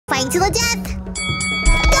Fight to the death!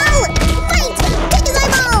 Go! Fight! Take his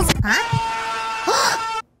eyeballs!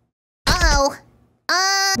 Huh?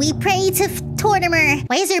 Uh-oh. We pray to Tortimer.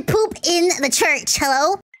 Why is there poop in the church?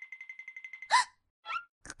 Hello?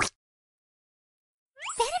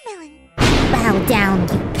 Vannamelon. Bow down,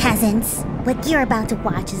 you peasants. What you're about to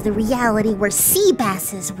watch is the reality where sea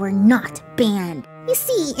basses were not banned. You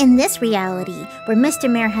see, in this reality, where Mr.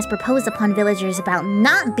 Mayor has proposed upon villagers about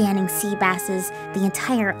not banning sea basses, the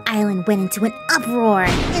entire island went into an uproar.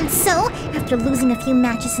 And so, after losing a few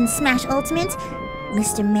matches in Smash Ultimate,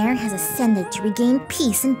 Mr. Mayor has ascended to regain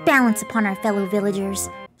peace and balance upon our fellow villagers.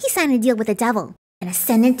 He signed a deal with the devil and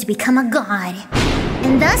ascended to become a god.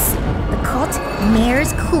 And thus, the cult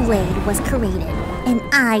Mayor's Kool-Aid was created. And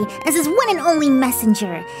I, as his one and only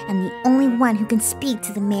messenger, am the only one who can speak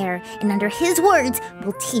to the mayor, and under his words,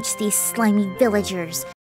 will teach these slimy villagers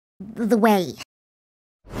the way.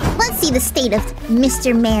 Let's see the state of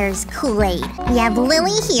Mr. Mayor's Kool-Aid. We have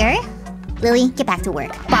Lily here. Lily, get back to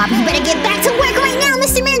work. Bob, you better get back to work right now!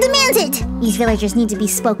 Mr. Mayor demands it! These villagers need to be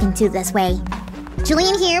spoken to this way.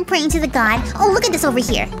 Julian here, praying to the god. Oh, look at this over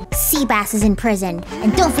here. Seabass is in prison.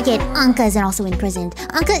 And don't forget, Anka is also in prison.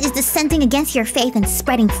 Anka is dissenting against your faith and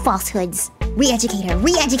spreading falsehoods. Re-educate her,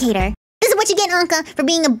 re-educate her. This is what you get, Anka, for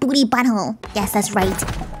being a booty butthole. Yes, that's right.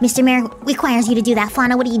 Mr. Mayor requires you to do that.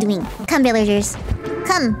 Fauna, what are you doing? Come, villagers.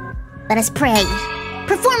 Come, let us pray.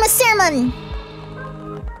 Perform a sermon.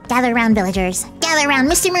 Gather around, villagers. Gather around.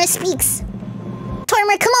 Mr. Mayor speaks.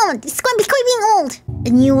 Tortimer, come on! It's quit being old! A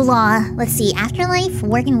new law. Let's see. Afterlife,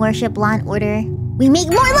 work and worship, law and order. We make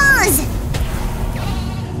more laws!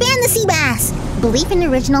 Ban the sea bass! Belief in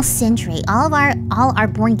original sin trait. All are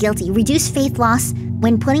born guilty. Reduce faith loss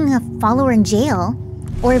when putting a follower in jail.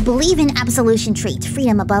 Or believe in absolution trait.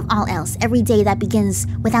 Freedom above all else. Every day that begins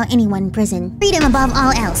without anyone in prison. Freedom above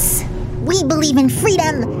all else. We believe in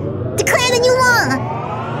freedom! Declare the new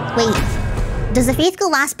law! Wait. Does the faith go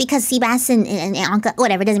lost because Seabass and Anka...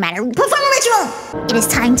 Whatever, doesn't matter. Perform a ritual! It is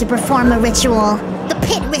time to perform a ritual. The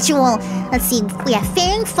pit ritual. Let's see. We have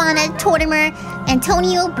Fang, Fauna, Tortimer,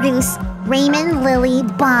 Antonio, Bruce, Raymond, Lily,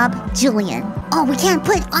 Bob, Julian. Oh, we can't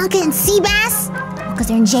put Anka and Seabass? Because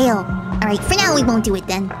they're in jail. Alright, for now we won't do it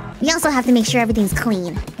then. We also have to make sure everything's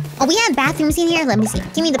clean. Oh, we have bathrooms in here? Let me see.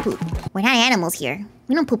 Give me the poop. We're not animals here.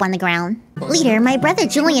 We don't poop on the ground. Leader, my brother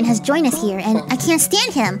Julian has joined us here, and I can't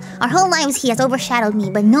stand him. Our whole lives he has overshadowed me,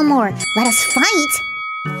 but no more. Let us fight!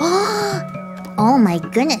 Oh my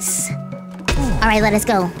goodness. Alright, let us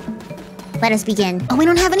go. Let us begin. Oh, we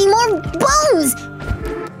don't have any more bones!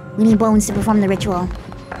 We need bones to perform the ritual.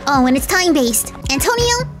 Oh, and it's time-based.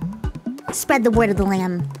 Antonio? Spread the word of the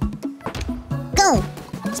lamb. Go!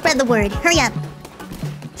 Spread the word. Hurry up.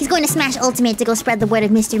 He's going to Smash Ultimate to go spread the word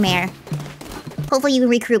of Mr. Mayor. Hopefully you can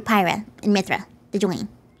recruit Pyra and Mithra to join.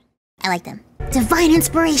 I like them. Divine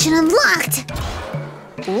inspiration unlocked!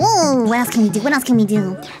 Ooh, what else can we do? What else can we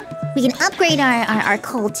do? We can upgrade our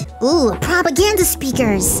cult. Ooh, propaganda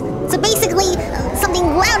speakers! So basically, something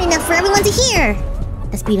loud enough for everyone to hear!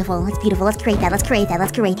 That's beautiful, that's beautiful. Let's create that, let's create that,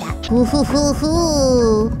 let's create that. Ooh, hoo, hoo,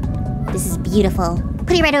 hoo. This is beautiful.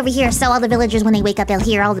 Put it right over here so all the villagers, when they wake up, they'll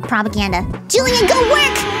hear all the propaganda. Julian, go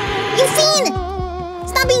work! You fiend!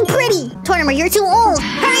 Stop being pretty! Tortimer, you're too old!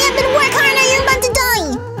 Hurry up and work harder, you're about to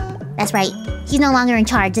die! That's right. He's no longer in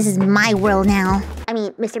charge. This is my world now. I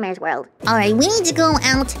mean, Mr. Mayor's world. Alright, we need to go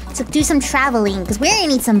out to do some traveling, because we're gonna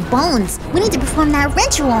need some bones. We need to perform that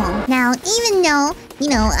ritual. Now, even though, you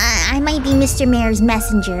know, I might be Mr. Mayor's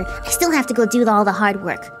messenger, I still have to go do all the hard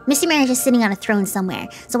work. Mr. Mayor is just sitting on a throne somewhere,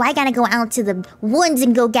 so I gotta go out to the woods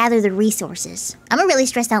and go gather the resources. I'm a really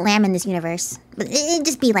stressed out lamb in this universe. But it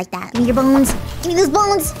just be like that. Give me your bones. Give me those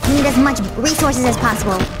bones. We need as much resources as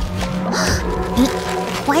possible.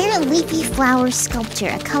 Acquire a leafy flower sculpture,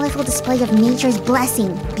 a colorful display of nature's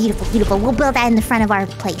blessing. Beautiful, beautiful. We'll build that in the front of our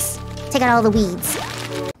place. Take out all the weeds.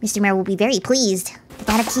 Mr. Mayor will be very pleased.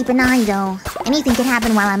 Gotta keep an eye, though. Anything can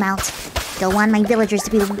happen while I'm out. Don't want my villagers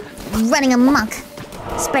to be running amok,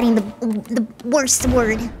 spreading the worst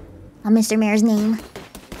word on Mr. Mayor's name.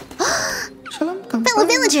 Fellow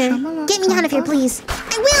villager, get me out of here, please.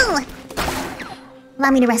 I will!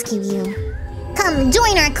 Allow me to rescue you. Come,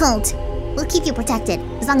 join our cult. We'll keep you protected,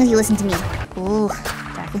 as long as you listen to me. Ooh,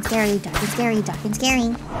 dark and scary, dark and scary, dark and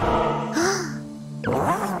scary.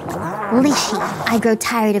 Lishy, I grow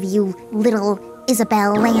tired of you, little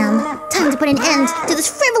Isabelle lamb. Time to put an end to this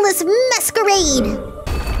frivolous masquerade.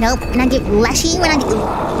 Nope, we're not giving Leshy. We're not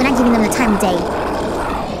giving them the time of day.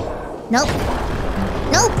 Nope.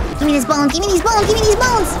 Nope. Give me this bone. Give me these bones. Give me these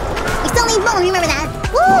bones. We still need bone. Remember that.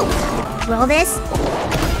 Woo! Roll this.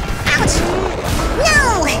 Ouch!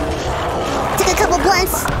 No! Took a couple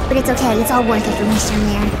blunts, but it's okay. It's all worth it for Mr.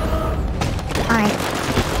 Mayor. Alright.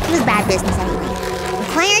 It was bad business anyway.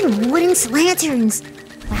 Required wooden lanterns.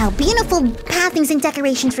 Wow, beautiful pathings and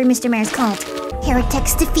decorations for Mr. Mayor's cult.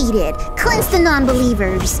 Heretics defeated. Cleanse the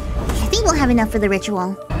non-believers. I think we'll have enough for the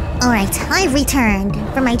ritual. Alright, I've returned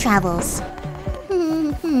from my travels.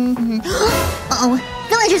 Uh-oh,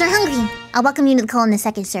 villagers are hungry. I'll welcome you to the cult in a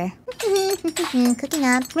second, sir. Cooking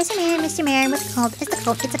up. Mr. Mayor, what's the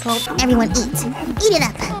cult? It's a cult. Everyone eat. Eat it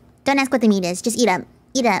up. Don't ask what the meat is, just eat up.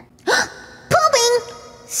 Eat it up. Pooping!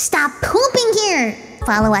 Stop pooping here!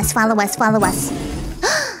 Follow us.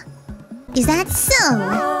 Is that so?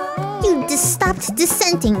 You just stopped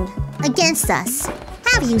dissenting against us.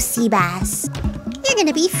 Have you, Seabass? You're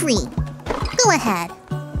gonna be free. Go ahead.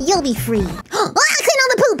 You'll be free. Ah, clean all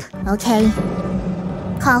the poop! Okay.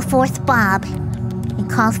 Call forth Bob. And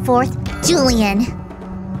call forth Julian.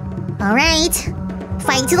 Alright.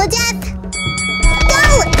 Fight to the death! Go!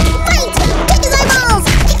 Fight! Kick his eyeballs!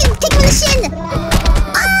 Kick him in the shin!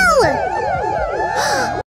 Oh!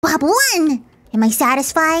 Bob won! Am I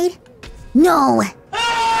satisfied? No!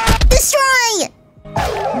 Destroy!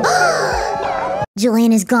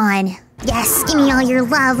 Julian is gone. Yes, give me all your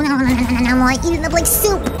love. I'm like eating up like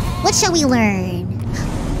soup. What shall we learn?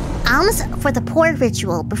 Alms for the poor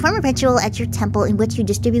ritual. Perform a ritual at your temple in which you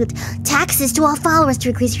distribute taxes to all followers to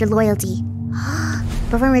increase your loyalty.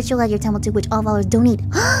 Perform a ritual at your temple to which all followers donate.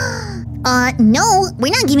 No,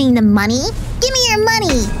 we're not giving them money. Give me your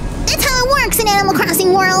money. That's how it works in Animal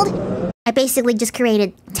Crossing world. I basically just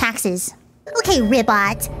created taxes. Okay,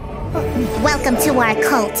 Ribbot. Welcome to our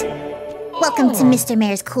cult. Welcome to Mr.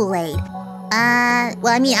 Mayor's Kool-Aid. Well,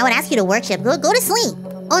 I mean, I would ask you to worship. Go to sleep.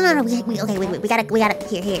 Oh, no, wait, we gotta,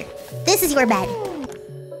 here. This is your bed.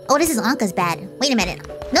 Oh, this is Anka's bed. Wait a minute.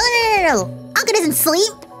 No. Anka doesn't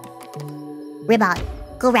sleep. Ribbot,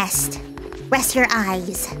 go rest. Rest your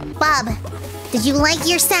eyes. Bob, did you like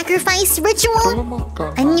your sacrifice ritual?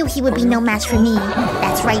 I knew he would be no match for me.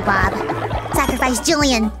 That's right, Bob. Sacrifice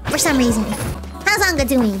Julian, for some reason. How's Anka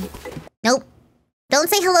doing? Nope. Don't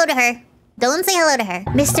say hello to her. Don't say hello to her.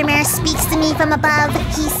 Mr. Mayor speaks to me from above.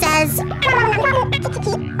 He says...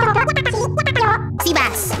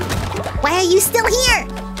 Seabass, why are you still here?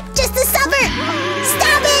 Just to suffer!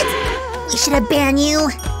 Stop it! We should have banned you.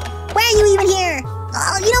 Why are you even here?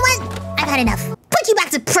 Oh, you know what? I've had enough. Put you back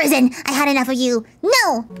to prison. I had enough of you.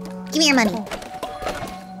 No! Give me your money.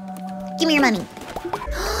 Give me your money.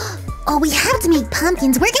 Oh, we have to make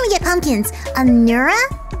pumpkins. Where can we get pumpkins? Nura?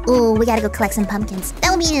 Ooh, we gotta go collect some pumpkins. That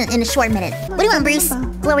will be in a short minute. What do you want, Bruce?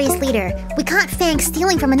 Glorious leader. We caught Fang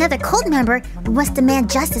stealing from another cult member. We must demand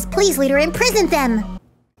justice. Please, leader, imprison them.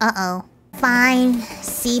 Uh-oh. Fine.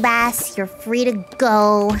 Seabass, you're free to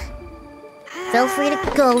go. Feel free to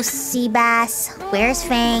go, Seabass. Where's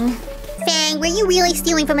Fang? Fang, were you really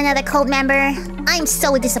stealing from another cult member? I'm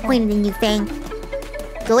so disappointed in you, Fang.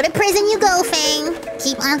 Go to prison you go, Fang.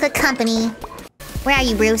 Keep Anka company. Where are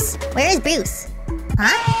you, Bruce? Where is Bruce?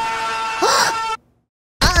 Huh?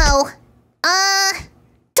 Uh-oh.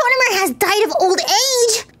 Tortimer has died of old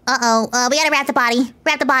age! Uh-oh. We gotta wrap the body.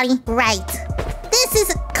 Wrap the body. Right. This is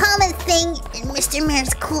a common thing in Mr.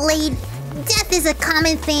 Mayor's Kool-Aid. Death is a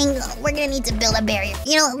common thing. We're gonna need to build a barrier.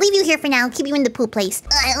 You know, leave you here for now. Keep you in the poop place.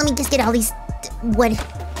 Let me just get all these wood.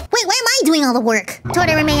 Wait, why am I doing all the work?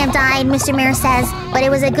 Tortimer may have died, Mr. Mayor says, but it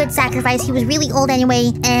was a good sacrifice. He was really old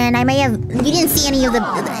anyway, and I may have... You didn't see any of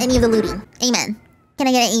the looting. Amen. Can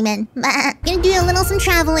I get an amen? Gonna do some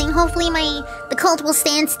traveling. Hopefully the cult will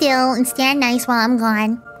stand still and stand nice while I'm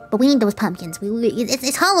gone. But we need those pumpkins.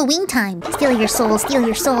 It's Halloween time. Steal your soul, steal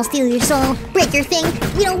your soul, steal your soul. Break your thing.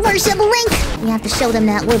 We don't worship Link. We have to show them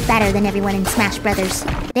that we're better than everyone in Smash Brothers.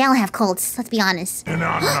 They all have cults, let's be honest. It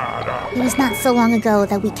was not so long ago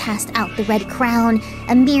that we cast out the Red Crown,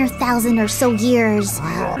 a mere 1,000 or so years.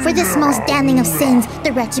 For this most damning of sins,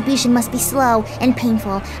 the retribution must be slow and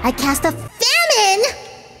painful. I cast a famine!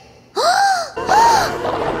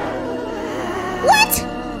 What?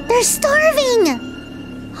 They're starving!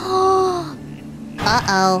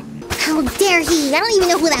 Uh-oh. How dare he? I don't even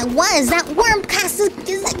know who that was. That worm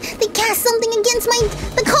they cast something against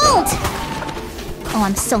the cult! Oh,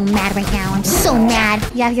 I'm so mad right now. I'm so mad.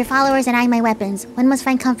 You have your followers and I my weapons. One must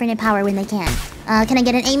find comfort and power when they can. Can I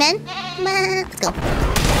get an amen? Let's go.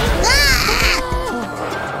 Ah!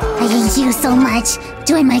 I hate you so much.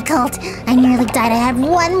 Join my cult. I nearly died. I have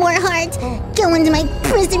one more heart. Go into my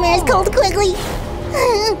prisoner's cult quickly.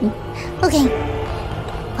 Okay.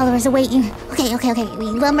 Followers await you. Okay. We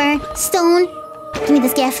lumber, stone. Give me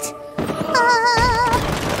this gift.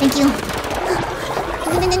 Thank you.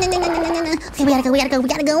 Okay, we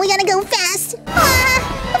gotta go fast.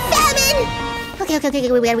 Famine!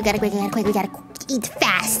 Okay. We gotta eat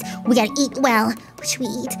fast. We gotta eat well. What should we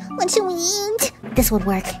eat? This would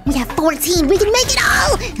work. We have 14. We can make it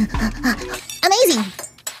all. Amazing.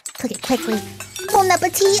 Cook it quickly. Bon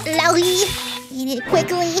appetit, Laurie. Eat it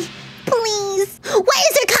quickly, please. Why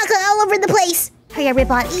is there caca all over the place? Hurry up,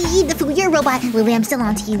 robot. Eat the food. You're a robot. Lily, I'm still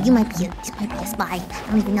on to you. You might be a spy. I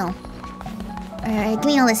don't even know. Alright, give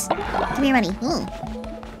me all this. Give me your money. Ooh.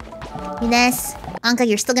 Give me this. Anka,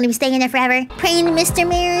 you're still gonna be staying there forever. Praying in Mr.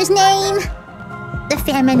 Mayor's name. The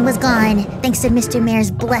famine was gone, thanks to Mr.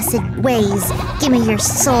 Mayor's blessed ways. Give me your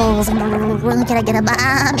souls. Can I get a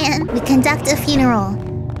BAAAMEN? We conduct a funeral.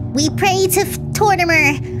 We pray to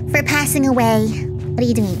Tortimer for passing away. What are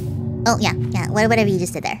you doing? Oh, yeah, whatever you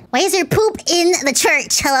just did there. Why is there poop in the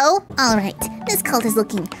church? Hello? Alright, this cult is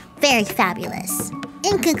looking very fabulous.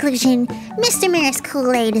 In conclusion, Mr. Mayor's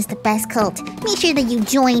Kool-Aid is the best cult. Make sure that you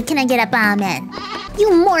join. Can I get a BAAAMEN?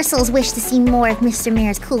 You morsels wish to see more of Mr.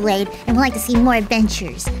 Mayor's Kool-Aid and would like to see more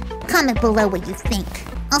adventures. Comment below what you think.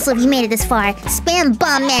 Also, if you made it this far, spam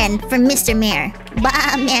BAAAMEN for Mr. Mayor.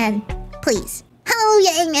 BAAAMEN, please.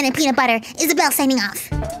 Hallelujah, eggman, and peanut butter. Isabelle signing off.